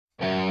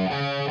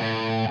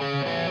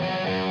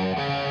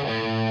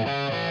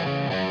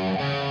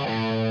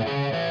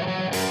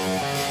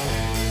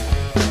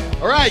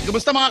Alright,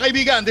 kumusta mga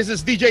kaibigan? This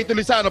is DJ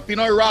Tulisan of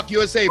Pinoy Rock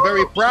USA.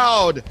 Very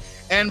proud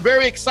and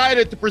very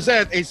excited to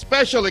present a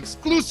special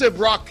exclusive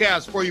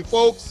rockcast for you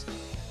folks.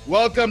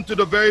 Welcome to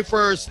the very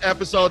first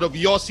episode of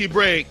Yossi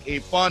Break, a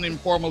fun,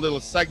 informal little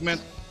segment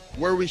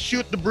where we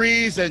shoot the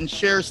breeze and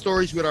share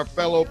stories with our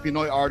fellow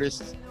Pinoy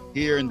artists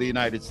here in the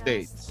United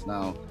States.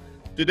 Now,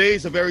 today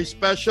is a very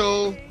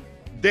special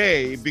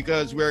day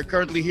because we're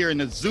currently here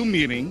in a Zoom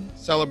meeting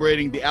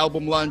celebrating the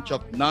album launch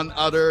of none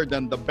other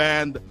than the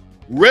band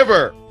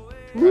River.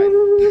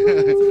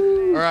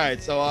 All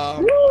right,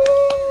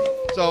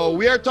 so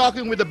we are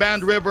talking with the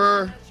band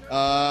River.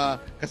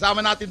 Kasama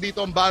natin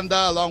dito ang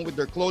banda along with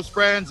their close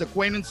friends,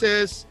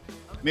 acquaintances,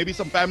 maybe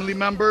some family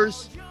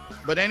members.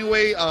 But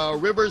anyway,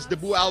 River's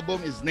debut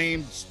album is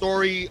named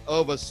Story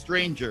of a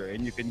Stranger,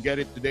 and you can get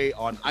it today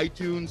on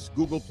iTunes,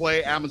 Google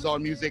Play,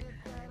 Amazon Music,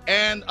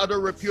 and other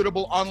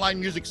reputable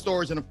online music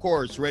stores, and of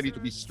course, ready to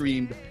be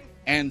streamed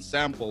and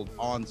sampled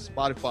on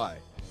Spotify.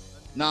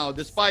 Now,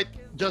 despite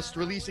just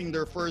releasing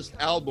their first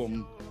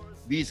album,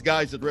 these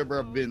guys at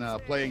River have been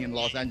playing in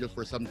Los Angeles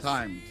for some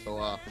time. So,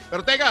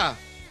 pero teka,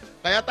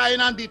 kaya tayo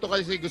nandito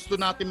kasi gusto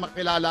natin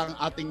makilala ang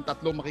ating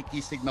tatlong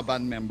makikisig na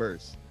band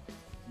members.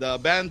 The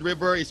band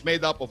River is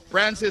made up of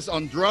Francis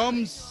on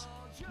drums,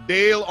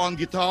 Dale on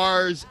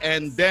guitars,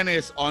 and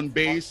Dennis on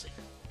bass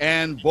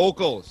and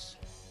vocals.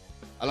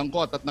 Alam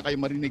ko, at na kayo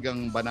marinig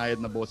ang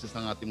banayad na boses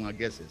ng ating mga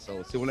guests.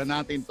 So, simulan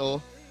natin to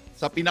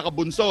sa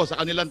pinakabunso sa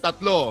kanilang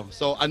tatlo.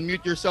 So,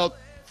 unmute yourself.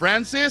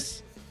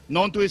 Francis,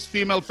 known to his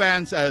female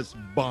fans as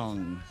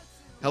Bong.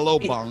 Hello,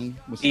 Bong.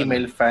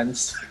 Female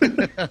fans.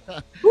 Hello.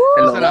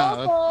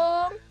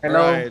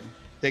 Hello. Right.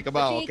 Take a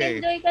bow. Okay.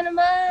 Chicken Joy ka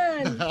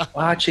naman.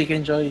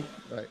 Chicken Joy.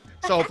 Right.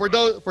 So for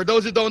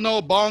those who don't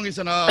know, Bong is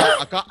an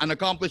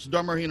accomplished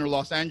drummer here in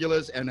Los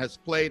Angeles and has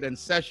played and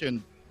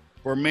sessioned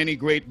for many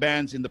great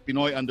bands in the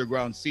Pinoy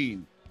underground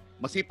scene.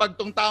 Masipag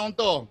tong taong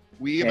to.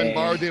 We even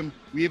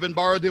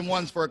borrowed him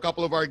once for a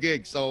couple of our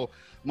gigs. So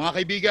mga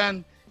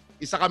kaibigan,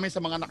 isa kami sa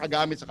mga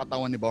nakagamit sa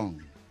katawan ni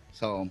Bong.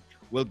 So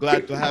we're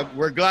glad to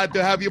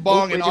have you,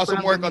 Bong, and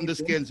awesome work on the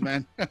skins,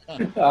 man.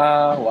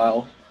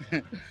 Wow.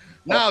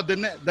 Now,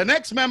 the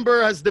next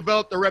member has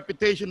developed a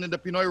reputation in the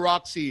Pinoy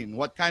rock scene.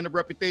 What kind of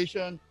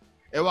reputation?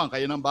 Ewan,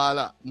 kayo nang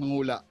bahala,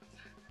 mangula.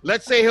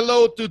 Let's say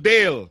hello to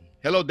Dale.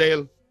 Hello,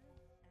 Dale.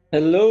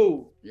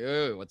 Hello.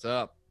 Yeah, what's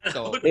up?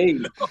 So, Hey.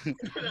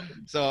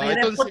 so May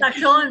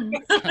reputasyon.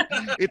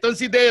 itong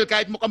si Dale,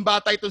 kahit mukhang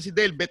bata itong si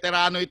Dale,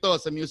 veterano ito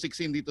sa music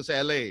scene dito sa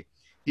LA.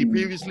 He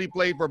previously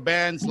played for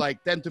bands like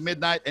 10 to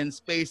Midnight and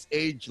Space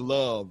Age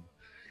Love.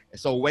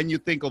 So when you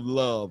think of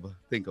love,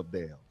 think of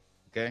Dale.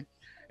 Okay?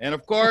 And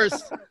of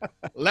course,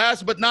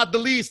 last but not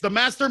the least, the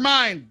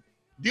mastermind,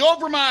 the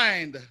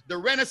overmind, the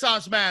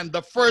Renaissance man,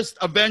 the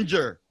first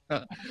Avenger.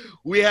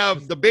 We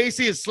have the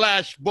bassist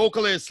 /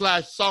 vocalist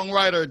 /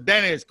 songwriter,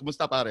 Dennis.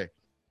 Kumusta, pare?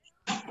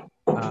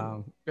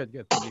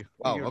 Good. Thank you.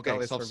 Wow, Thank you, okay.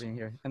 Carlos, for being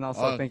here. And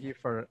also thank you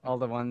for all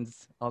the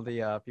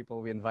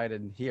people we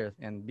invited here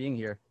and being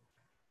here.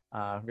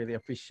 Really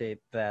appreciate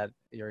that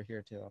you're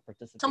here to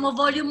participate. So mo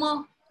volume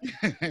mo.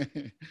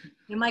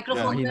 Yung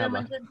microphone Yeah, ko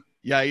naman dyan.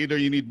 Yeah, either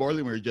you need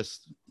volume or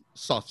just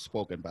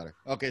soft-spoken, pare.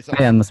 Okay, so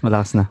Ayan, mas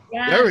malakas na.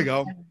 Yeah. there we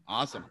go.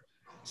 Awesome.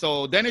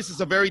 So Dennis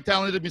is a very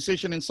talented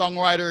musician and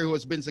songwriter who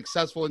has been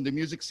successful in the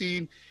music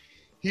scene.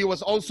 He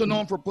was also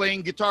known for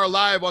playing guitar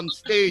live on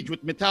stage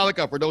with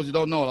Metallica, for those who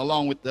don't know,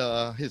 along with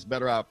his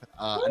better half,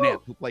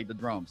 Annette, who played the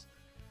drums.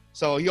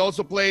 So he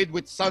also played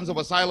with Sons of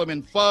Asylum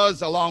and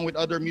Fuzz, along with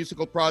other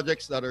musical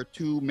projects that are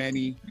too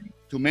many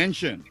to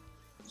mention.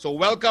 So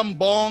welcome,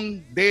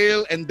 Bong,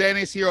 Dale, and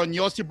Dennis here on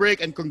Yossi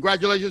Break, and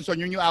congratulations on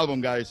your new album,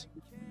 guys.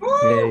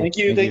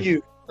 Yay. Thank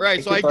you.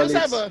 Right, so I Thank you,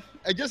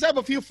 just have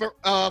a few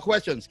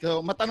questions.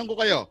 So matanong ko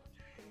kayo,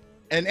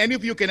 and any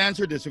of you can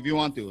answer this if you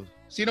want to.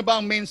 Sino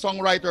ba ang main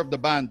songwriter of the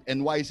band,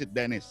 and why is it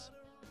Dennis?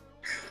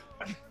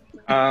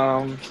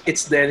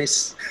 It's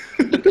Dennis.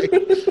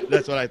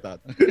 That's what I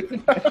thought.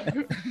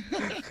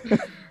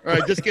 All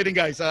right, just kidding,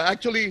 guys.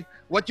 Actually,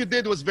 what you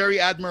did was very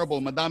admirable.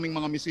 Madaming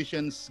mga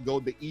musicians go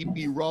the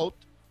EP route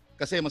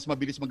kasi mas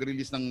mabilis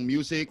mag-release ng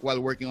music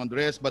while working on the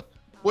rest. But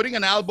putting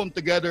an album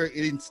together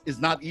is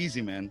not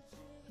easy, man.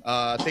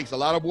 It takes a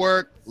lot of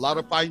work, a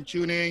lot of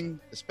fine-tuning,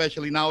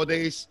 especially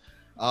nowadays,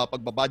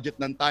 pagbabudget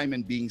ng time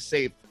and being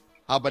safe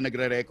habang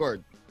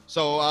nagre-record.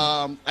 So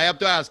I have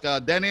to ask,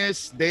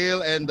 Dennis,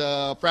 Dale, and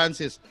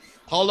Francis,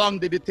 how long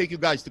did it take you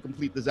guys to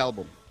complete this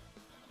album?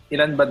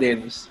 Ilan ba,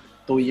 Dennis?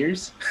 2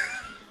 years?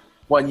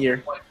 1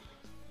 year?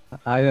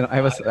 I don't know. I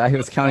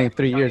was counting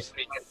 3 years.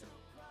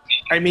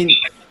 I mean,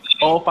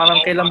 parang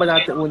kailan ba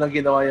natin unang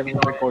ginawa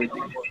yung recording?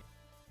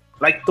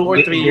 Like 2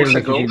 or 3 years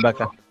ago? Feedback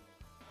ka.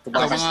 So,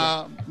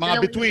 mga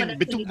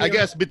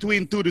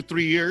between 2 to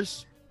 3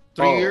 years.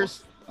 3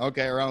 years?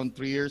 Okay, around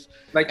 3 years.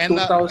 Like And,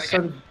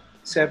 2017?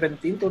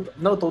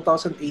 No,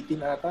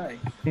 2018 ata eh.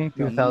 I think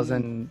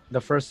 2000.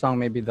 The first song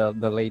maybe the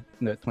late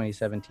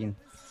 2017.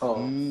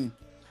 Oh. And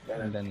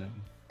then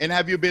And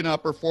have you been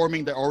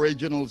performing the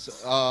originals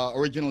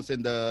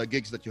in the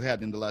gigs that you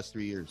had in the last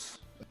 3 years?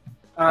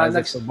 Is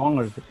it so Bong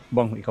or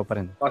Bong, ikaw pa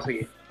rin? Oh,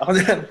 sige. Ako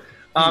na lang.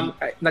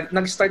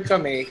 Nag-start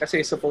kami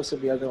kasi supposed to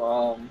be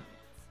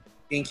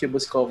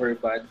Incubus cover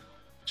band.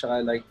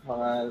 Tsaka like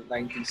mga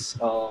 90s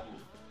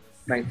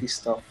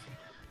stuff.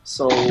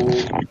 So,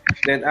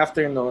 then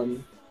after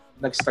nun,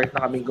 nag-start na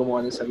kami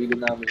gumawa ng sarili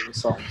namin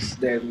songs.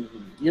 Then,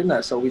 yun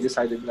na. So, we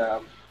decided na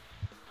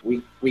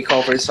we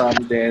cover some,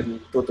 then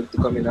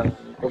tutugtog kami ng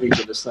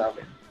originals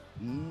namin.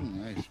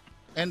 Nice.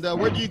 And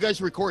where do you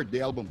guys record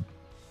the album?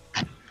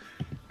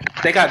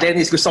 Teka,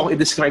 Dennis, gusto kong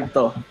i-describe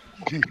to.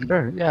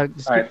 Sure, yeah,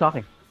 just keep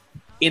talking.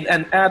 In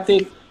an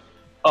attic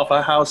of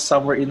a house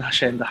somewhere in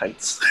Hacienda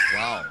Heights.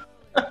 Wow.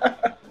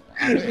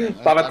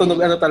 Para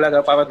tunog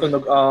talaga, para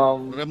tunog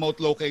remote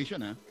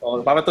location,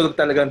 para tunog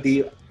talagang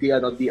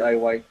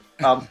DIY.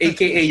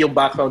 AKA yung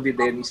background ni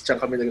Dennis, diyan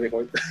kami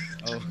nag-record.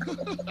 Oh.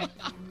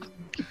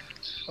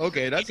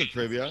 Okay, that's a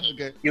trivia.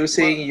 Okay.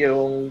 Using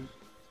yung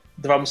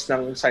drums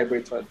ng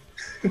Cybertron.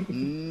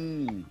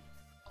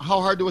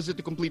 How hard was it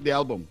to complete the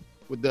album?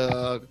 With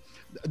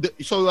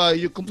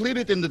you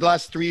completed it in the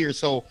last 3 years,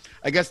 so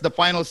I guess the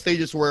final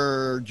stages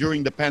were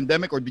during the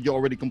pandemic, or did you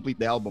already complete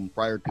the album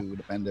prior to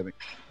the pandemic?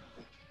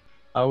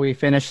 We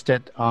finished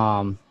it.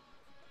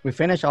 We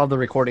finished all the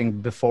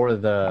recording before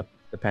the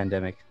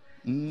pandemic,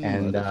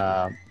 and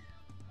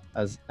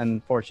as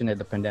unfortunate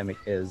the pandemic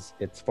is,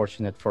 it's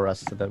fortunate for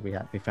us that we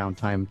found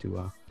time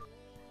to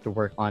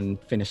work on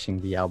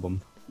finishing the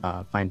album,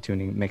 fine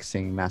tuning,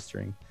 mixing,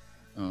 mastering.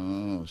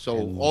 Oh, so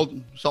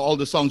all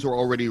the songs were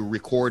already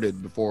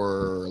recorded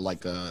before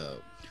like a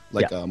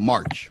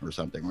March or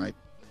something, right?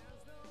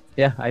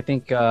 Yeah, I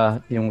think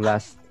yung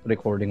last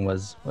recording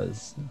was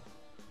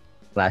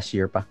last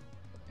year pa,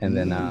 and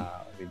then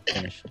we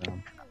finished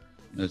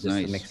That's just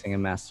nice. mixing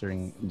and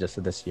mastering just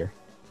this year.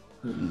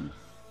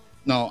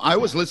 No, I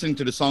was listening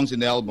to the songs in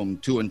the album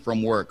to and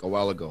from work a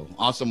while ago.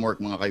 Awesome work,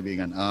 mga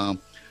kaibigan.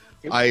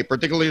 I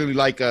particularly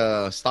like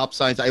Stop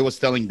Signs. I was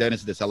telling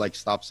Dennis this. I like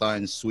Stop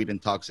Signs, Sweet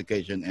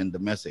Intoxication, and The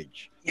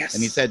Message. Yes.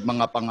 And he said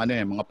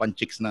mga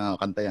pan-chicks na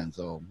kanta yan.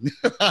 So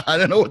I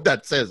don't know what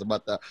that says,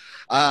 but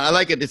I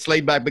like it. It's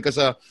laid back because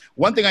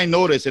one thing I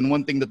noticed, and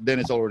one thing that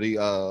Dennis already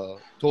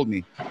told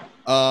me,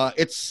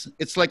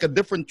 it's like a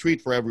different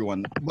treat for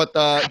everyone. But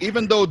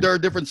even though there are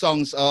different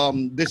songs,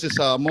 this is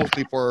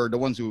mostly for the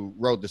ones who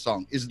wrote the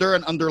song. Is there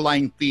an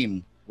underlying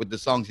theme with the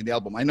songs in the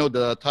album? I know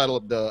the title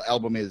of the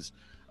album is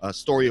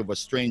Story of a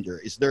Stranger.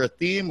 Is there a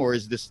theme, or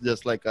is this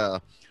just like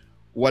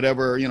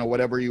whatever you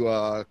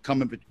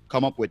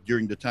come up with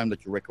during the time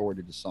that you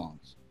recorded the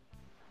songs?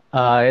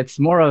 It's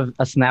more of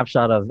a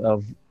snapshot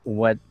of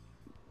what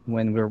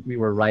when we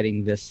were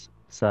writing this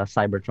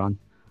Cybertron.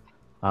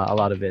 A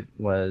lot of it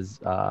was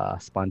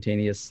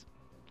spontaneous,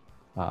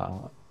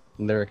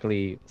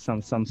 lyrically.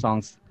 Some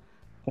songs,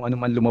 kung ano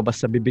man lumabas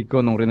sa bibig ko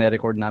nung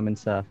rene-record namin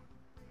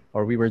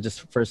or we were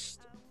just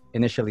first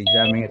initially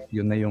jamming it,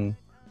 yun na yung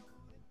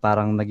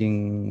parang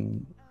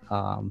naging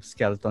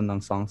skeleton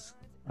ng songs,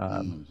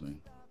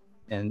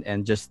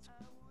 and just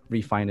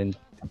refine and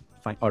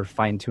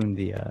fine tune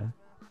the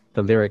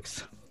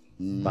lyrics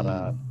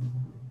para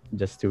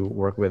just to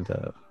work with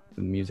the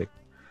music.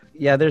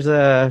 Yeah, there's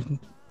as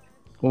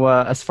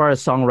far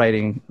as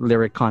songwriting,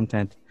 lyric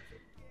content,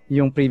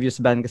 yung previous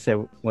band kasi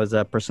was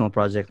a personal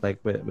project, like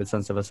with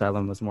Sons of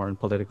Asylum was more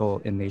political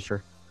in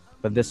nature,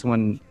 but this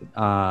one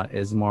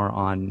is more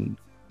on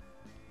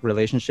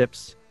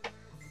relationships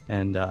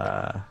and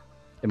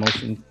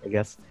emotion, I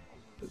guess,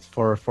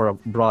 for a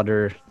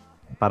broader,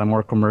 para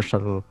more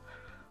commercial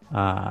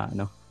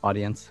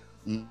audience.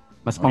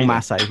 Mas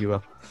pang-masa, if you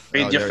will.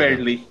 Radio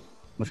friendly.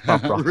 Mas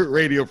pop rock.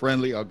 Radio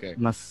friendly, okay.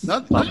 Mas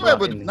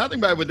Nothing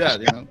bad with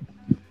that, you know.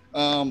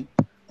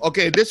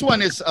 Okay, this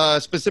one is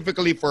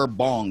specifically for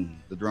Bong,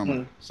 the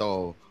drummer.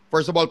 So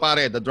first of all,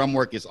 pare, the drum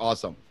work is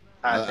awesome.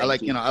 I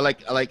like, you know, I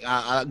like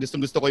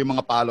gusto ko yung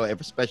mga palo,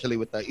 especially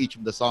with each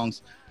of the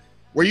songs.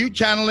 Were you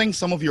channeling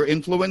some of your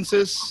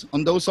influences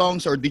on those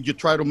songs, or did you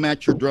try to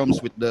match your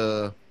drums with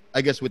the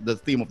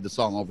theme of the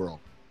song overall?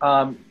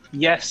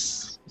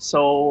 Yes.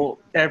 So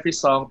every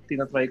song,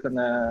 tinatry ko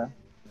na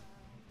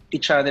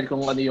i-channel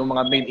kung ano yung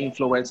mga main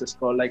influences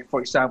ko. Like for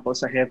example,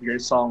 sa heavier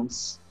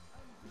songs,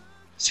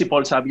 si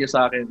Paul sabi niya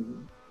sa akin,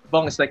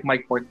 Bong is like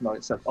Mike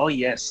Portnoy. So, oh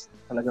yes,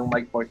 talagang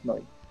Mike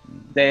Portnoy.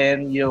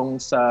 Then yung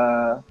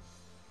sa,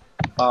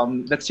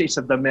 let's say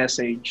sa The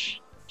Message,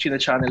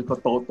 china-channel ko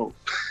Toto.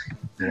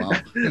 Wow.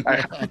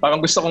 Parang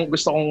gusto kong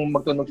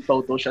magtunog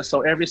Toto siya.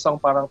 So every song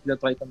parang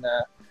tinatry ko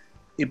na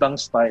ibang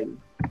style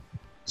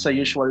sa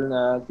usual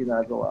na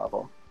ginagawa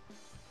ko.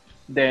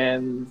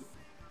 Then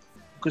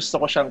gusto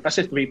ko siyang,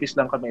 kasi 3-piece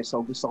lang kami, so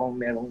gusto kong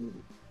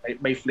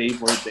may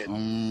flavor din.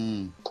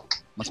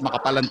 Mas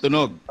makapalang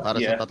tunog para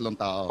sa tatlong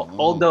tao.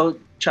 Although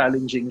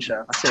challenging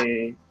siya,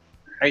 kasi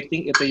I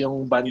think ito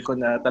yung band ko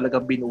na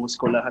talagang binuhos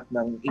ko lahat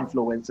ng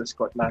influences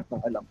ko at lahat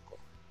ng alam ko.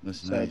 That's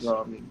sa nice.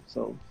 drumming.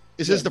 So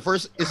Is this the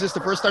first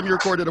time you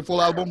recorded a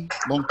full album,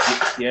 Bong?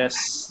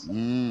 yes.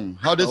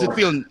 How does it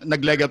feel?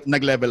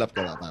 Nag-level up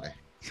ka ba, pare?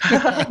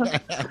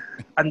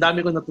 Ang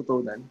dami ko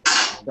natutunan.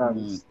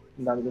 Ang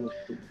dami ko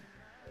natutunan.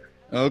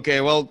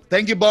 Okay, well,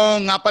 thank you,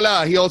 Bong. Nga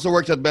pala, he also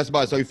works at Best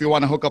Buy. So if you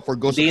want to hook up for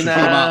Ghost of Hindi na.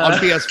 Tsushima on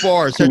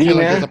PS4, search Hindi nyo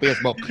lang na. sa PS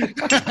Box.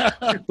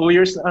 2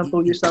 years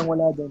lang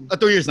wala doon.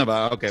 2 years na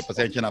ba? Okay,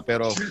 pasensya na.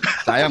 Pero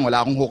sayang,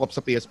 wala akong hook up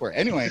sa PS4.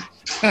 Anyway,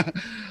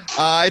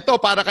 ito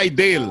para kay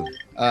Dale.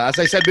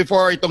 As I said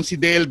before, itong si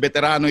Dale,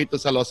 veterano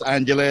ito sa Los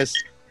Angeles.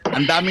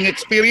 Ang daming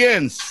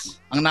experience.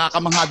 Ang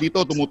nakakamangha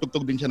dito,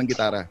 tumutugtog din siya ng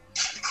gitara.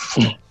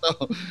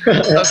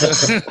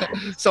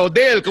 So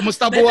Dale,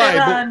 kumusta buhay?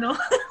 Veterano.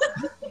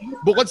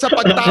 Bukod sa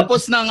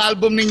pagtapos ng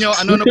album ninyo,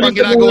 ano pang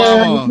ginagawa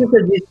mo? Sa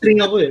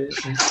G-string ako eh.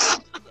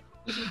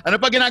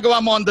 Ano pa ginagawa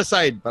mo on the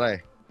side,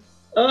 pare?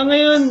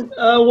 Ngayon,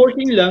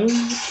 working lang.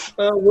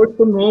 Work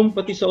from home,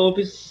 pati sa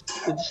office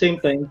at the same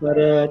time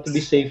para to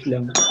be safe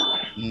lang.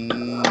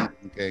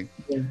 Okay.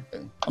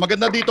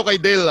 Maganda dito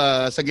kay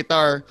Dale sa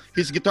guitar.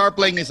 His guitar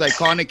playing is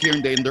iconic here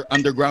in the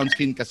underground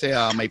scene kasi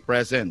may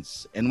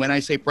presence. And when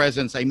I say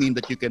presence, I mean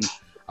that you can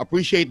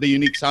appreciate the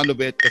unique sound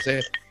of it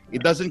kasi it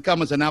doesn't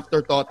come as an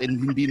afterthought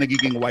and hindi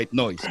nagiging white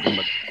noise.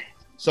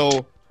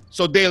 So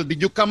Dale, did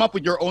you come up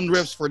with your own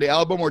riffs for the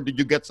album or did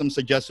you get some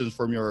suggestions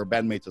from your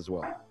bandmates as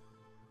well?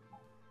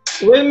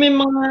 Well, may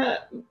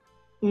mga,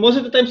 most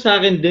of the time sa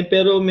akin din,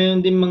 pero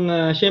mayroon din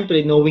mga, syempre,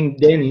 knowing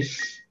Dennis,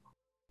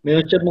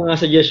 mayroon siya mga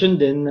suggestion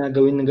din na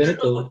gawin ng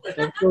ganito.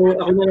 So,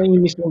 ako na lang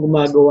yung mismo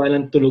gumagawa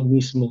ng tulog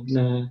mismo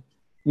na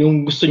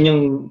yung gusto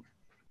niyang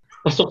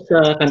pasok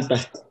sa kanta.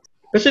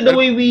 Kasi the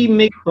way we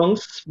make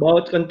songs,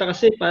 bawat kanta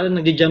kasi parang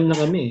nag-jam na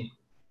kami.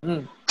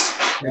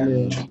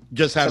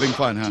 Just having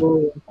fun, huh?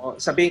 So,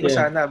 Sabihin ko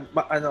Yeah. sana,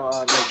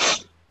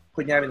 like,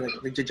 kunyari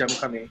nagja-jam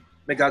kami,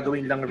 may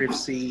gagawin lang riff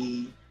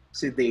si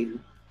Dale.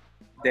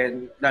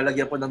 Then,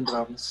 lalagyan po ng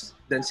drums.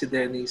 Then si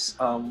Dennis,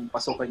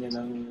 pasukan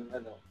niya ng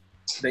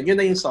Then yun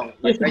na yung song.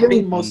 Like, yes, I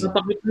think most...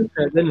 napakit na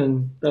siya,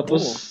 ganun.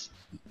 Tapos,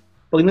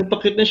 pag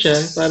nagpakit na siya,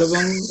 para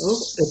bang,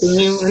 ito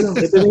na yung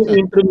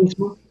intro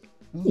mismo.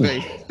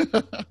 Okay.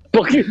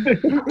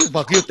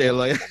 Fuck you,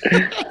 Dale.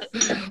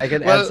 I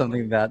can Well, add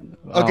something to that.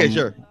 okay,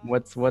 sure.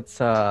 What's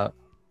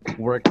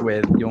worked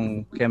with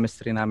yung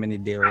chemistry namin ni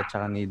Dale at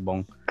saka ni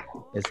Bong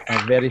is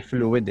very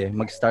fluid eh.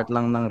 Mag-start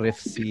lang ng riff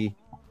si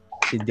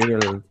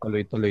Dale,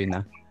 tuloy-tuloy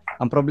na.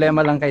 Ang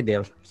problema lang kay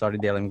Dale, sorry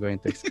Dale, I'm going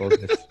to expose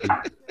this.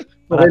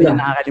 Marami na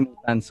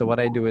nakakalimutan. So what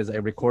I do is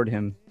I record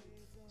him.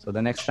 So the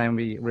next time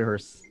we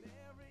rehearse,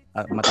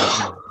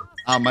 matapos.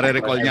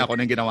 Marirecall niya kung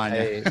anong ginawa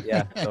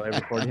niya. So I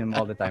record him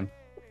all the time.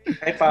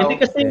 Ay, Pao. Hindi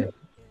kasi,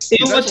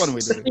 That's one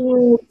way to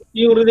do it.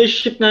 yung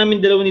relationship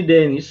namin dalawa ni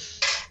Dennis,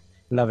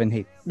 Love and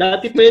hate.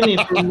 dati pa yun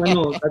eh, from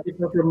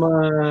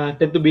 10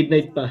 to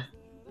midnight pa.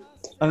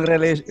 Ang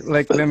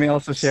like, let me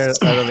also share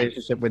a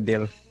relationship with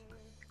Dale.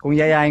 Kung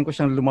yayain ko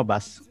siyang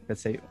lumabas,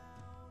 let's say,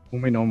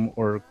 uminom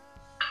or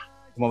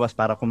lumabas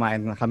para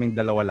kumain na kaming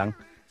dalawa lang,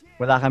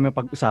 wala kami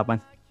pag-usapan.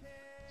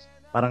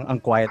 Parang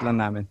ang quiet lang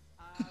namin.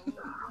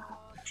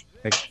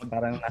 Like,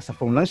 parang nasa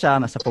phone lang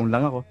siya, nasa phone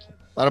lang ako.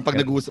 Parang pag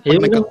nag-uusap,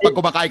 pag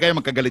kumakain kayo,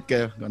 magkagalit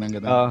kayo. Ganun.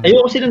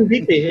 Ayoko kasi ng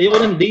date eh. Ayoko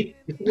ng date.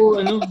 Gusto ko,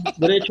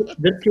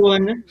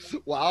 diretsuhan na.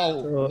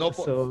 Wow.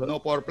 So- No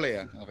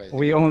foreplay. Okay.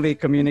 We only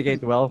communicate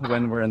well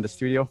when we're in the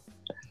studio.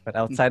 But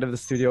outside of the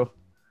studio,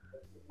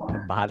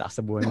 bahala ka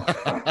sa buhay mo.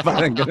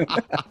 Parang ganun.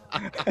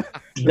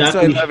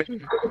 So I love it.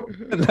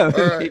 Love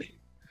All it. right.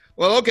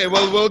 Well, okay.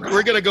 Well,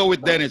 we're gonna go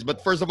with Dennis.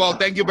 But first of all,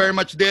 thank you very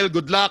much, Dale.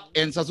 Good luck.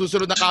 And sa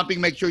susunod na camping,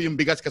 make sure yung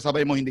bigas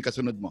kasabay mo, hindi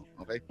kasunod mo.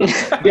 Okay?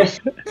 Yes.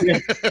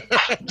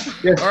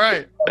 All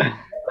right.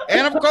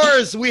 And of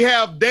course, we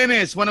have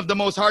Dennis, one of the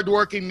most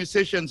hardworking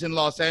musicians in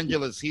Los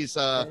Angeles. He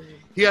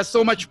has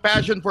so much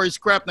passion for his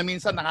craft na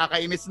minsan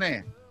nakakainis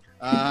na eh.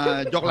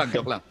 Joke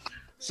lang.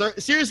 So,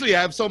 seriously,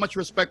 I have so much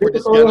respect for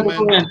this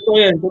gentleman.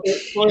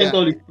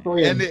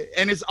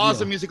 And his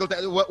awesome musical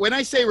talent. When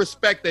I say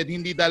respected,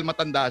 hindi dahil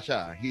matanda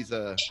siya. He's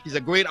a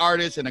great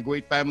artist and a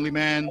great family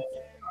man.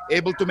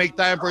 Able to make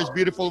time for his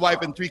beautiful wife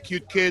and 3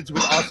 cute kids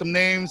with awesome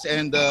names,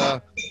 and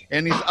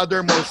his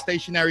other more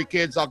stationary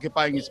kids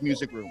occupying his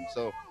music room.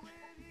 So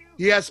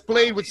he has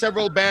played with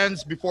several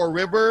bands before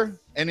River,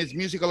 and his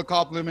musical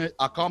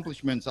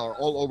accomplishments are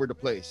all over the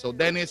place. So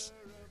Dennis,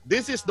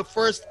 this is the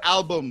first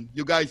album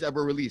you guys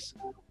ever released.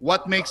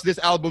 What makes this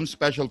album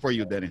special for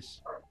you,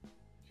 Dennis?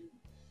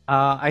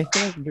 I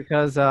think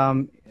because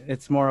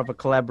it's more of a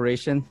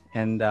collaboration,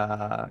 and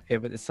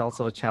it's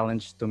also a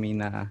challenge to me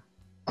na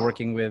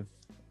working with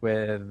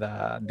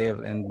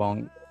Dale and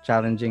Bong.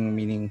 Challenging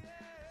meaning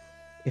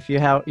if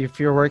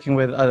you're working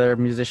with other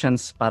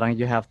musicians, parang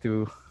you have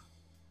to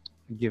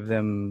give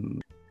them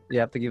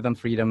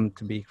freedom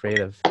to be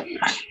creative.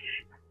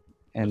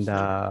 And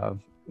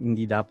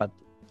hindi dapat,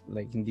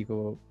 like, hindi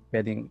ako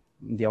pwedeng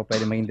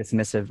maging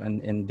dismissive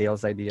in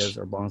Dale's ideas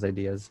or Bong's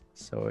ideas.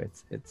 So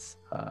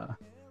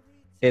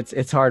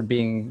it's hard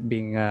being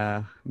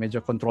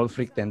medyo control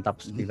freak din,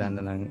 tapos bigla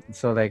na lang.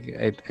 So like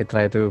I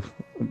try to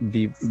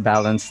be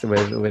balanced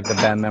with the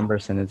band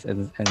members, and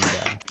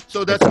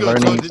So that's it's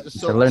good.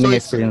 It's a learning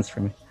experience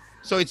for me.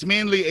 So it's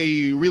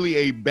mainly really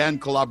a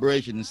band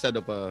collaboration instead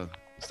of a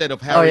instead of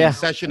Oh having yeah,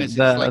 sessionists, it's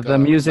the like the a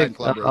music.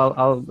 band collaboration.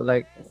 I'll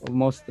like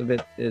most of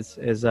it is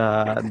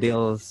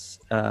Dale's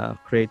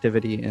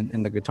creativity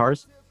in the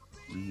guitars.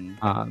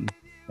 Mhm.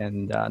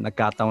 And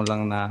nagkataon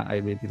lang na I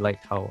really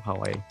liked how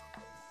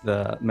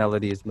the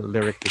melodies, the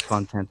lyrical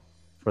content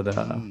for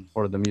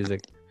the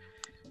music.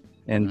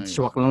 And Nice.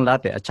 swak lang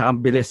lahat eh. At saka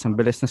ang bilis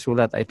na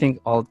sulat. I think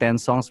all 10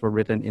 songs were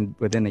written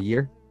within a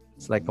year.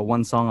 It's like a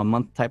one song a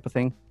month type of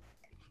thing.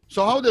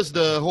 So how does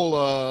the whole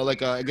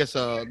I guess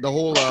the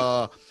whole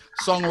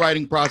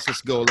songwriting process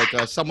go?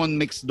 Like someone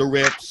mixed the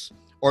riffs,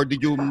 or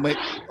did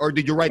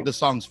you write the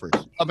songs first?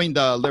 I mean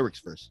the lyrics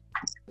first.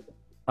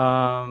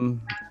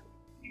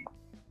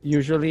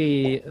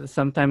 Usually,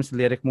 sometimes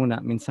lyric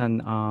muna.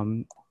 Minsan,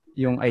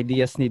 yung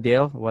ideas ni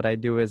Dale, what I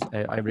do is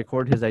I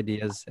record his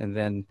ideas, and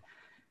then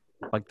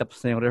pagtapos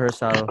na yung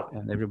rehearsal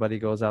and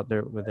everybody goes out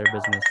there with their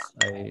business,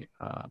 I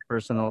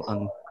personal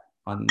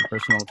on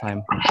personal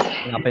time,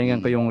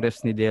 pinapahingan ko yung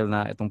riffs ni Dale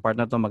na itong part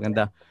na to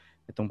maganda,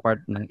 itong part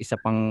ng isa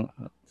pang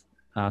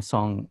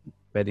song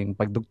pwedeng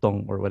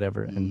pagdugtong or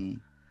whatever, and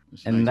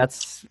Nice. that's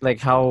like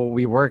how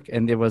we work,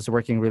 and it was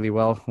working really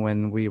well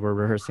when we were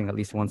rehearsing at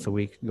least once a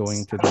week,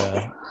 going to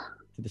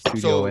the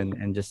studio So-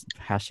 and just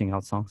hashing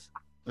out songs.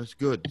 That's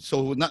good.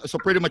 So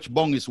pretty much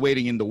Bong is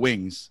waiting in the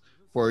wings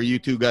for you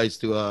two guys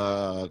to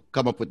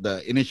come up with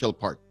the initial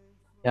part.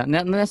 Yeah,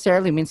 not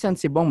necessarily. Minsan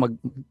si Bong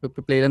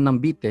mag-play lang ng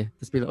beat eh.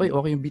 Tapos bilang, oy,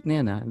 okay yung beat na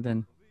yan ah. And then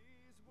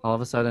all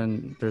of a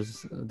sudden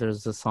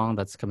there's a song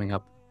that's coming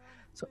up.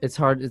 So it's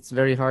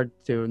very hard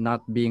to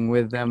not being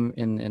with them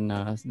in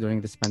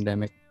during this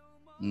pandemic.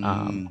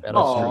 Pero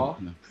Aw.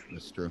 Yeah,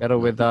 that's true. Pero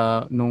with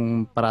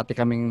nung parati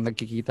kaming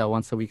nagkikita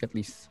once a week at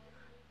least,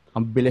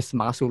 ang bilis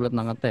makasulat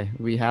ng kanta eh.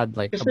 We had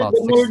like Kasi about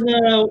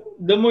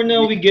the more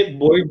na we get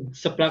bored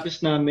sa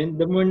practice namin,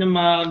 the more na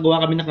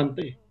makagawa kami ng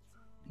kanta eh.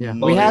 Yeah,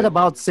 Mm. we had Okay.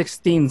 about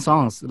 16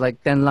 songs. Like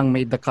 10 lang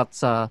made the cut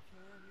sa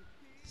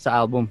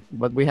album,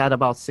 but we had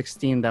about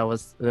 16 there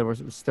were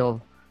still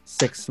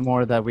 6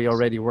 more that we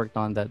already worked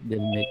on that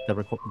didn't make the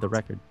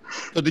record.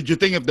 So did you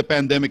think if the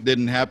pandemic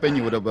didn't happen,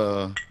 you would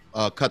have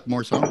cut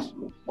more songs?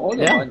 Oo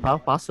Yeah,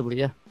 naman.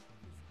 possibly, yeah.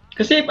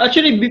 Kasi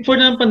actually before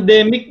ng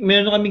pandemic,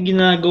 meron kami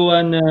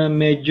ginagawa na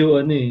medyo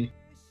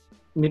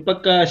may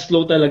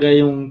pagka-slow talaga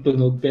yung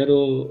tunog,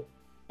 pero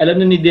alam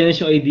na ni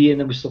Dennis yung idea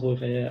na gusto ko,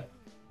 kaya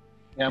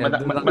Yeah, Yeah,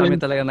 doon lang kami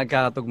talaga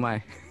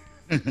nagkakatugma eh.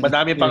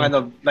 madami pang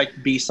like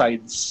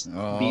B-sides.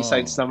 Oh.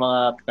 B-sides na mga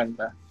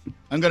kanta.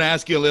 I'm gonna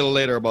ask you a little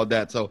later about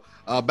that. So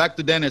back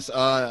to Dennis.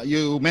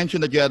 You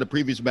mentioned that you had a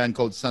previous band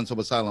called Sons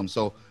of Asylum.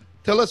 So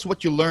tell us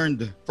what you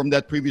learned from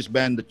that previous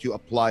band that you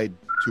applied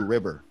to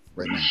River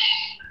right now.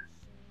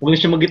 huwag na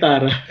siya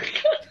mag-gitara.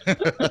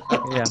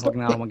 Yeah, wag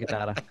na ako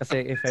mag-gitara. Kasi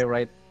if I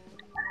write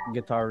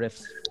guitar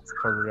riffs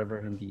for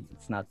River,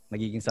 it's not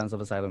nagiging Sons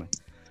of Asylum eh.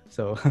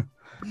 So,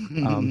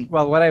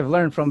 well, what I've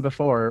learned from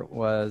before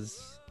was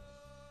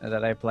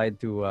that I applied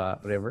to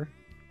River.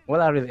 Well,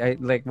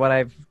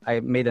 I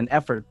made an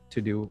effort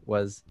to do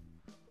was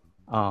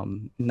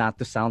not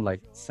to sound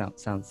like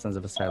Sons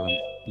of Asylum,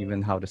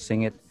 even how to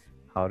sing it,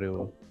 how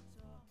to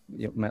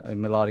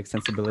melodic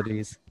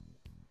sensibilities,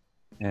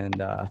 and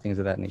things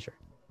of that nature.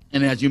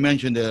 And as you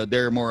mentioned,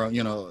 they're more,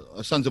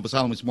 Sons of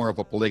Asylum is more of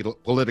a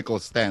political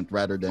stand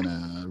rather than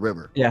a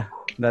River. Yeah,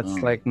 that's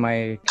Oh. like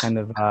my kind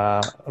of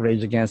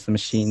Rage Against the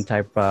Machine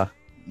type. Oh,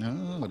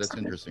 that's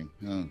interesting.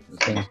 Oh,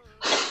 that's thing. nice.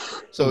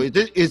 So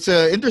it's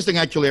interesting,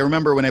 actually. I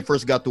remember when I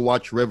first got to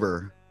watch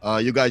River,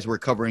 you guys were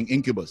covering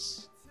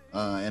Incubus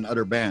and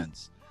other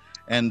bands.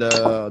 And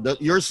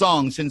your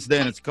song, since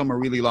then, it's come a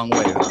really long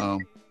way.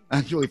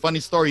 Actually, funny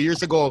story.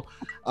 Years ago,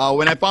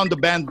 when I found the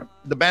band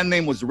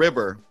name was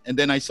River, and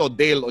then I saw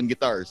Dale on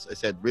guitars. I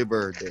said,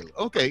 River, Dale.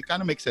 Okay,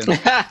 kind of makes sense.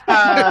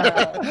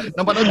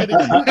 Napanood ko din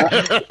yun.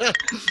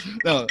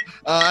 No,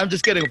 I'm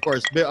just kidding, of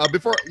course.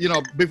 Before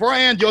I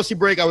end Yossi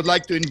Break, I would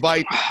like to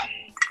invite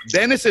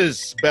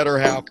Dennis's better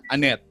half,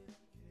 Annette,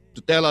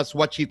 to tell us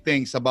what she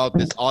thinks about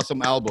this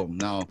awesome album.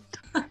 Now,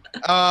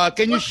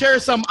 can you share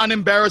some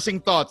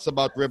unembarrassing thoughts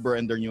about River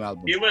and their new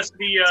album? Give us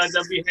the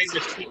behind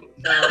the scenes.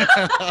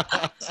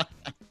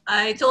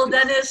 I told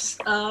Dennis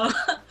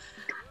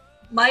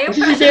my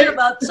Kasi impression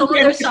about some of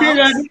their Kasi lagi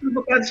songs.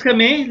 nagpa-practice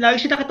kami, lagi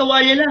siya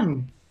nakatawaya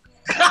lang.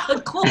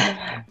 Cool.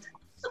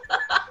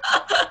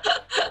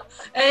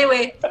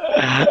 Anyway,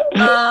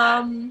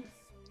 can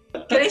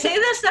I say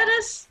this,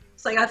 Dennis?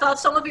 It's like I thought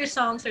some of your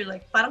songs are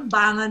like parang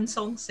bangan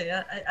songs eh.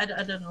 I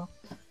don't know.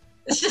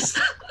 It's just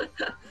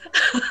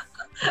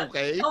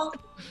Okay. oh,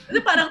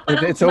 parang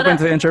It's open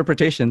to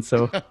interpretation,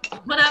 so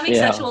maraming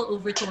Yeah. sexual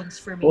overtones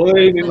for me.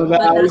 Oy, may But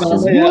mag-aaway that's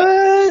just-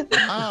 mamaya.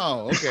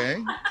 Oh,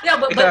 okay. Yeah,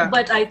 Yeah.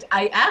 but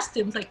I asked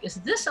him like, is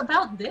this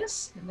about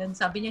this? And then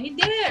sabi niya,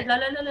 hindi, la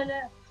la la la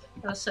la.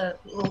 Tapos,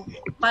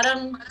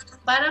 parang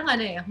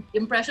ano eh,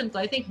 impression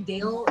ko, I think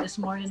Dale is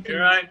more into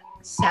You're right.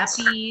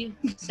 sappy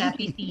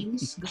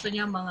themes. Gusto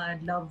niya mga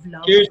love.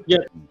 Cheers,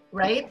 Jeff.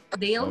 Right,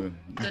 Dale?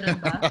 Ganun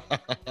ba?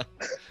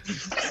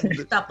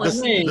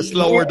 Tapos The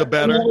slower the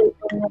better.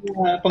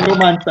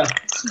 Pang-romansa.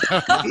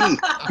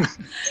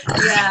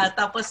 yeah,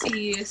 tapos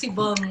si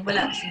Bong,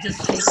 wala, she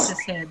just shakes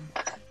his head.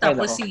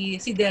 Tapos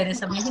si Dennis,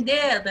 sabi niya, hindi,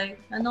 like,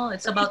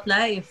 it's about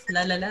life,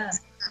 la la la.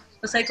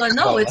 Tapos like,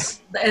 no,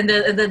 it's, and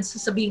then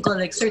sabihin ko,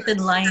 like, certain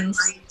lines,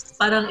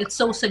 parang it's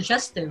so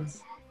suggestive.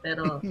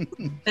 Pero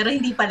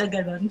hindi pala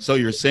ganun. So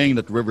you're saying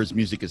that River's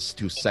music is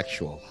too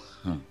sexual?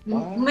 Huh.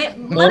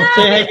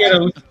 Say hi kay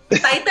Rose.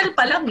 Title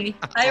pa lang eh.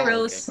 Hi,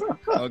 Rose.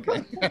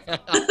 Okay.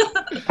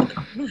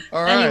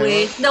 All right.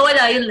 Anyway,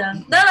 nawala yun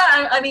lang.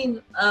 I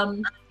mean,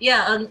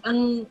 yeah,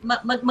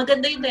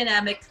 maganda yung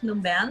dynamic ng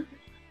band.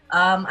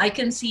 I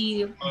can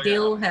see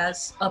Dale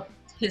has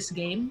upped his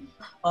game.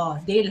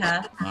 Oh, Dale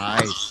ha.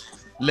 Nice.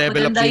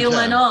 Level maganda up din yung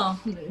siya.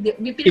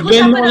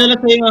 Ibigay mo na lang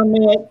sa'yo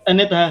mamaya,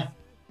 Annette ha.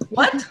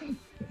 What?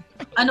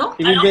 Ano?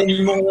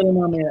 Ibigay mo na lang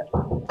mamaya.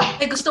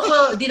 Gusto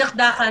ko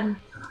dinakdakan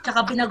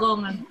tsaka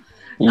binagongan.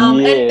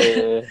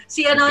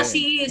 Si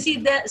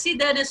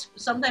Dennis,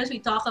 sometimes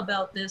we talk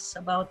about this,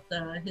 about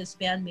his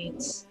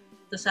bandmates.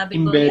 Tapos sabi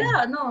ko,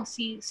 yeah,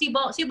 si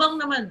Bong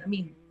naman, I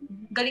mean,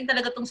 galing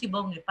talaga tong si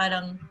Bong eh.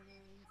 Parang,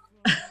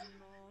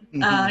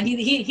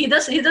 he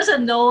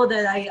doesn't know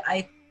that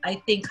I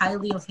think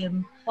highly of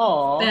him.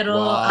 Aww. Pero,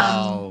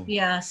 wow.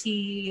 yeah,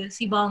 si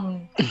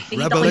Bong,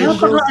 nakita ko Revelation. yung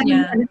growth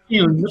niya.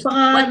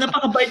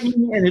 Napaka-bite niyo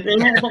ni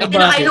Annette.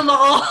 Pinakainom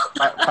ako.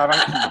 Parang,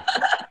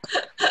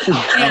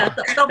 yeah,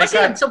 tapos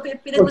yun. So,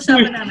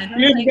 pinag-usapan namin.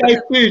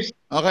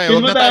 Okay,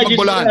 huwag na tayo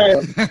magbulan.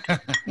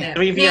 Yeah.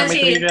 Trivia,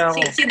 may trivia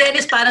ako. Si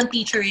Dennis parang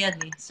teacher yan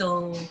eh.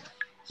 So,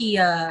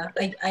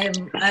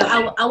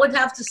 I would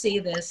have to say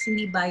this,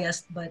 hindi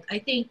biased, but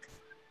I think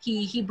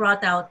he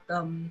brought out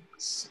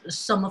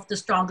some of the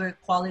stronger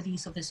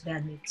qualities of his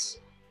bandmates.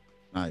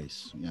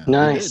 Nice. Yeah.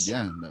 Nice. Good,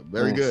 yeah.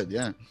 Very good.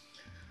 Yeah.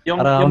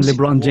 Parang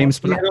LeBron James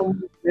pala.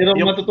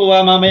 Merong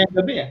matutuwa mamayang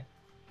gabi eh.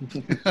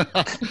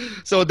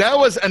 So that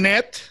was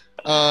Annette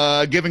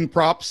giving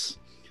props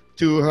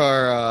to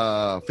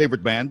her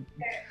favorite band.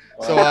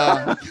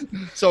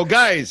 So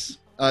guys,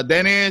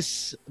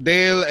 Dennis,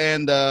 Dale,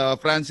 and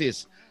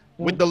Francis,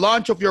 with the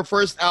launch of your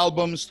first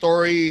album,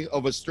 Story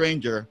of a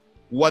Stranger,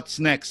 what's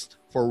next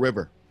for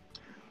River?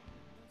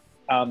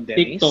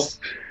 Dennis.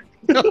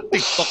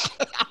 TikTok.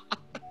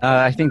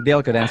 I think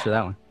Dale could answer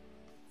that one.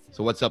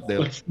 So what's up,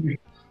 Dale?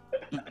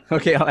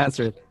 Okay, I'll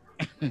answer it.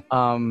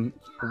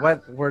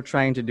 What we're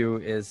trying to do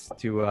is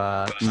to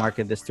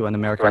market this to an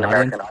American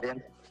audience.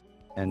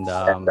 And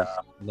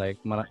like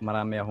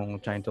marami akong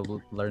trying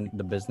to learn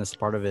the business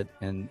part of it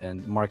and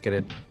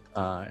market it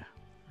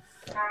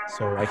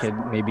so I could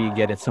maybe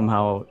get it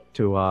somehow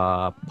to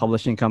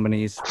publishing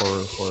companies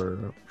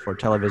for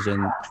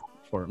television,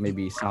 for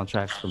maybe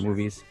soundtracks for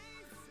movies.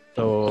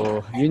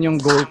 So yun yung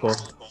goal ko,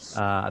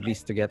 at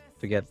least to get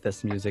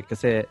this music.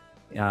 Kasi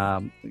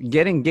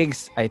getting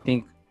gigs, I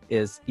think,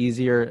 is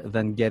easier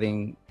than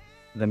getting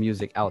the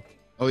music out.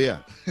 Oh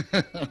yeah.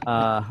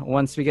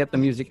 Once we get the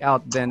music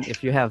out, then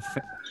if you have,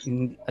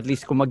 at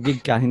least kung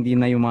mag-gig ka, hindi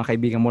na yung mga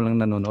kaibigan mo lang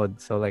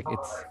nanonood. So like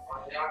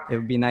it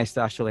would be nice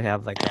to actually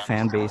have like a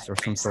fan base or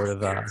some sort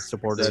of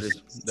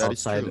supporters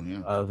outside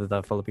of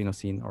the Filipino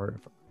scene.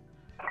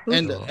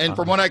 And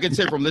from what I can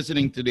say from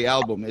listening to the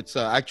album, it's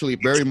actually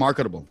very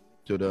marketable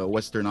to the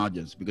Western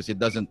audience because it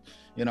doesn't,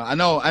 I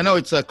know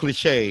it's a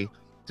cliche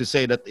to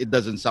say that it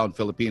doesn't sound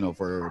Filipino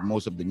for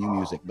most of the new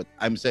music, but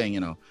I'm saying,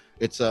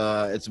 it's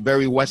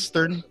very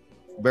Western,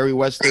 very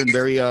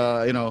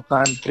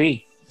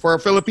country. For a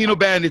Filipino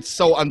band, it's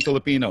so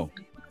un-Filipino,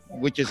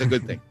 which is a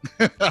good thing.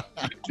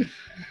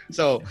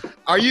 So,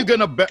 are you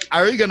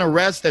gonna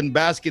rest and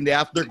bask in the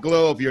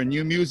afterglow of your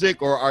new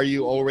music, or are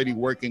you already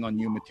working on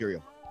new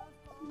material?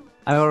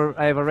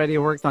 I've already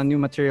worked on new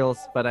materials,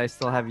 but I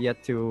still have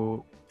yet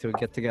to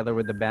get together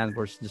with the band.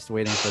 We're just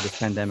waiting for this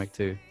pandemic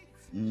to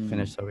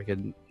finish so we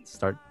could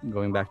start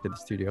going back to the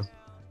studio.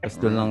 Kasi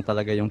doon lang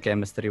talaga yung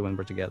chemistry when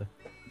we're together.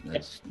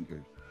 That's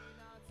good.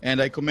 And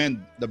I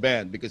commend the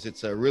band because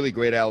it's a really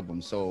great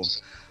album. So,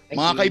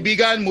 mga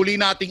kaibigan, muli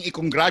nating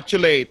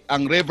i-congratulate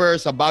ang River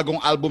sa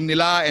bagong album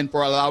nila and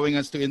for allowing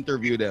us to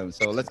interview them.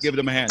 So, let's give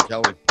them a hand,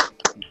 shall we?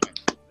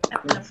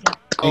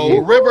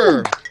 Oh,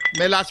 River,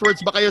 may last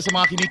words ba kayo sa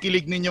mga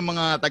kinikilig ninyong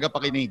mga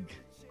tagapakinig?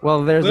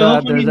 Well, there's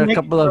a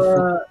couple of...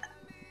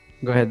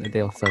 Go ahead,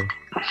 Dale, sorry.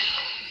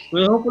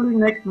 Well, hopefully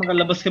next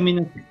makalabas kami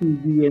ng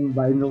CD and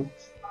vinyl.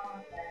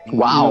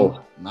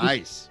 Wow.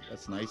 Nice.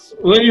 That's nice.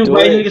 Well, yung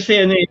vinyl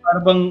kasi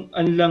parang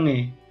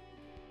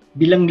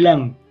bilang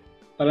lang.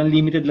 Parang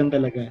limited lang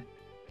talaga.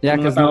 Yeah,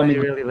 because nobody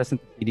really listen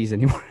to CDs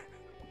anymore.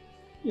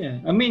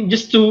 Yeah, I mean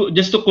just to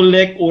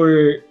collect,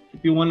 or if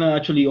you wanna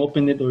actually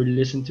open it or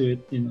listen to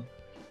it,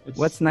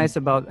 What's nice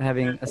about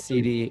having a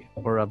CD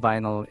or a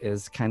vinyl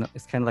is kind of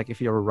like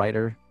if you're a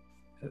writer,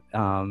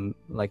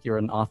 like you're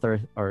an author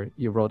or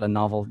you wrote a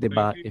novel,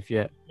 diba? If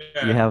you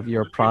have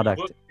your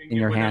product in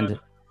your hand,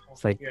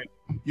 it's like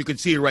you can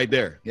see it right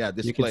there. Yeah,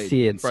 displayed. You can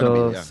see it.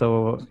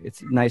 So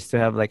it's nice to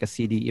have like a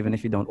CD even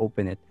if you don't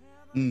open it.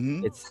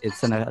 Mm-hmm. It's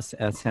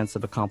a sense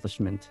of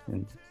accomplishment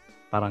and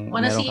parang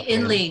wanna see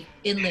inlay.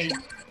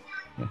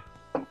 Yeah.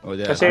 Oh,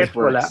 yeah. Kasi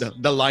wala.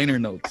 The liner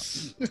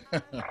notes.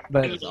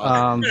 But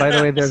by the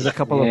way, there's a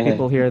couple of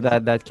people here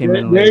that came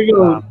in There late. you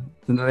go.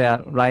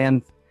 Yeah,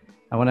 Ryan.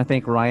 I want to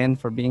thank Ryan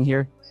for being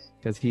here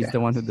because he's the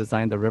one who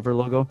designed the River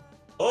logo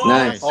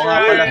Nice. Oo nga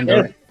pala.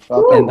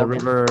 and the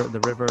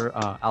River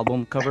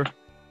album cover.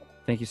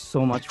 Thank you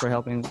so much for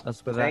helping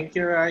us with that. Thank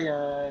you,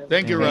 Ryan.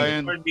 Thank you,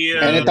 Ryan. For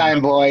the, Anytime,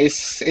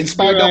 boys.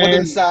 Inspired ako Ryan.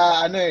 dun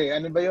sa,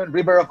 ano ba yun?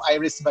 River of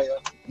Iris ba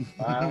yun?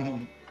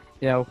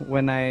 Yeah,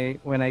 when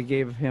I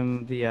gave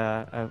him the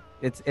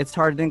it's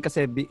hard din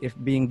kasi if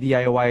being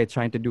DIY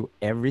trying to do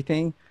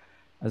everything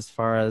as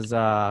far as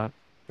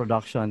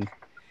production.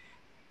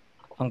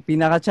 Ang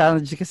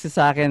pinaka-challenge kasi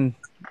sa akin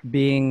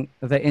being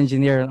the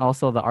engineer and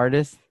also the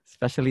artist,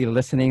 especially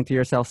listening to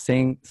yourself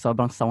sing,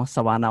 sobrang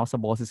sawa na ako sa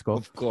boses ko.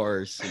 Of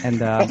course. And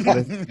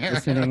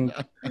listening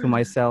to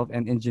myself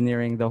and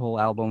engineering the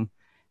whole album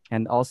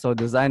and also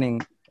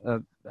designing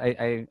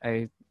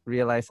I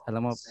realized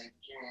alam mo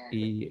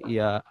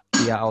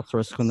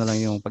i-outsource ko na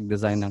lang yung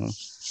pag-design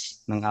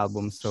ng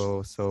album.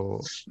 So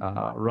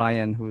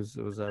Ryan who's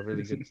a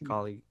really good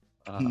colleague.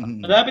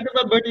 Malapit na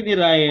ba birthday ni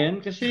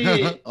Ryan? Kasi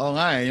Oo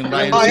nga, yung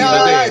Ryan Oh,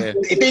 Silade.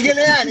 Itigil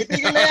na yan.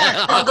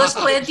 August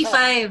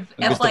 25,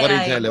 Gusto ko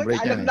rin FYI. celebrate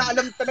yan.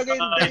 Alam talaga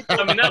yung date.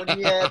 kami na.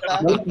 Punyeta.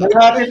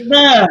 malapit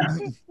na.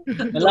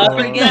 Don't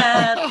Malapit na.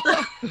 forget.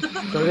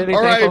 So really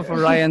All thankful right.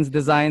 for Ryan's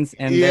designs,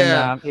 and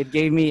Yeah. then it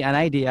gave me an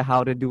idea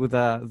how to do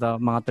the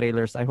mga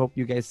trailers. I hope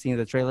you guys seen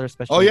the trailer,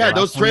 especially. Oh yeah, the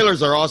those last one. trailers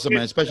are awesome,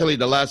 man. Especially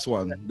the last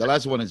one. The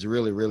last one is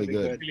really, really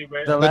good. The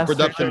Good last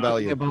production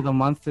trailer value. took about a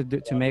month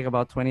to make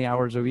about 20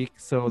 hours a week.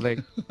 So like,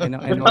 I know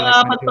May like,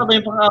 pang-apat pa,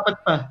 may pang-apat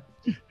pa.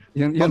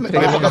 yung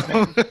trailer,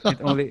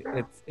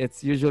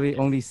 it's usually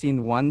only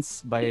seen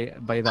once by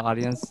the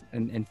audience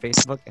in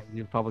Facebook, and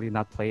you'll probably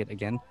not play it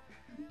again.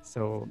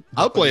 So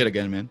I'll play it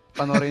again, man.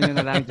 Panoorin nyo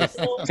na lang just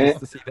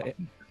to see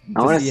I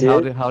wanna see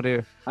how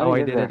I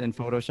you did did it in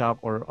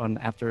Photoshop or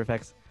on After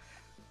Effects.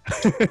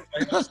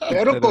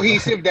 Pero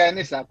cohesive,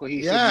 Dennis.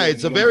 Cohesive. Yeah,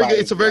 it's a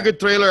very good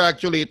trailer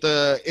actually.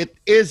 It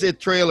is a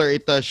trailer.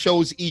 It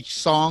shows each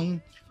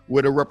song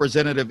with a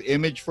representative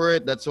image for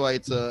it. That's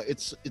why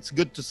it's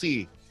good to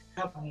see.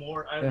 Have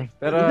more. Yeah,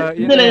 pero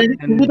yun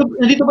Nandito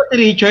ba si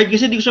Richard?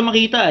 Kasi hindi ko siya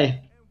makita eh.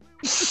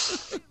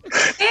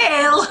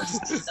 Hell!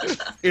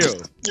 Ew.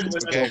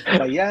 Okay.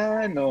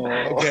 Ayan, oh.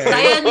 Okay.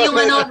 Ryan, yung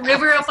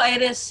River of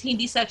Iris,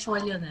 hindi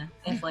sexual yun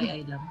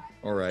FYI lang.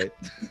 All right.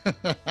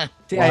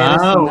 Si Iris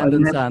Wow, yung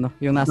nandun sa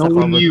yung nasa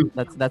knowing cover. you.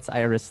 That's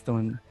Iris, the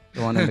one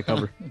on the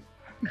cover.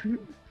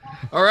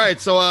 All right.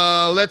 So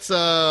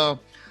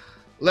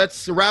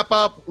let's wrap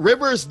up.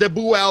 River's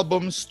debut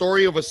album,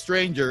 Story of a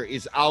Stranger,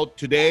 is out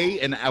today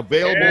and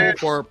available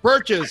for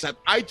purchase at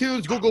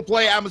iTunes, Google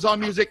Play, Amazon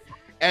Music,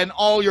 and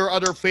all your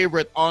other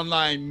favorite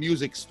online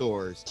music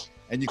stores.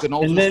 And you can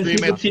also And then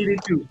stream it. Season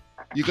 2.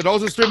 You can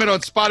also stream it on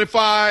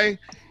Spotify.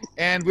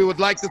 And we would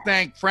like to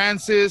thank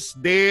Francis,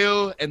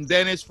 Dale, and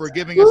Dennis for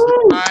giving us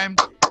their time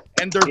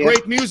and their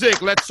great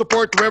music. Let's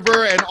support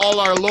River and all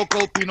our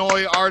local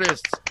Pinoy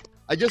artists.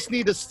 I just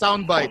need a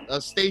soundbite,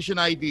 a station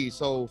ID.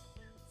 So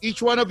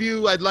each one of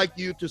you, I'd like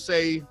you to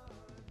say,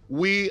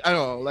 we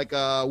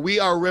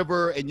are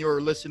River and you're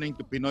listening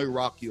to Pinoy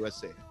Rock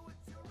USA.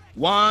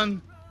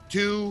 1,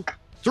 2,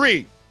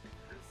 3.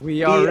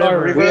 We are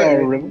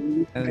River.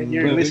 And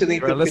you're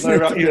listening to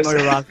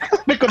Pinoy Rock.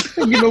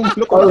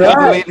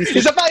 Alright.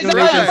 Isa pa.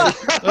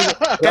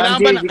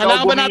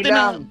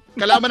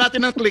 Kailangan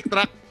natin ng click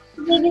track.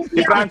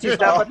 Si Francis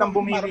dapat ang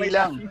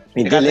bumibilang.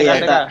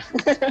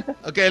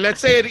 Okay, let's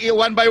say it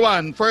one by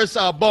one. First,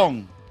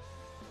 Bong.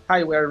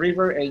 Hi, we're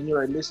River and you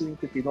are listening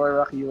to Pinoy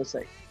Rock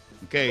USA.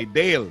 Okay,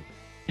 Dale.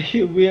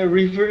 We are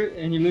River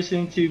and you're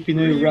listening to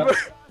Pinoy Rock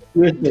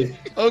USA.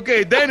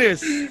 Okay,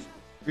 Dennis.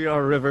 We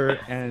are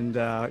River and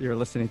you're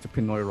listening to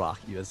Pinoy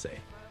Rock USA.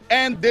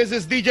 And this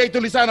is DJ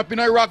Tulisano,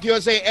 Pinoy Rock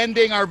USA,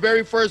 ending our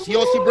very first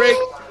Yossi break.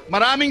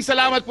 Maraming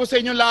salamat po sa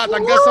inyong lahat.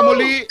 Hanggang sa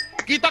muli.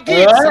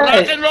 Kita-kits!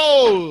 Alright. Rock and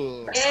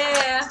roll!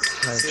 Yeah!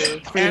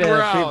 And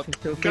we're out.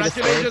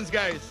 Congratulations,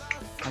 guys.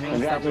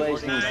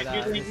 Congratulations.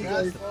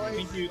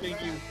 Thank you.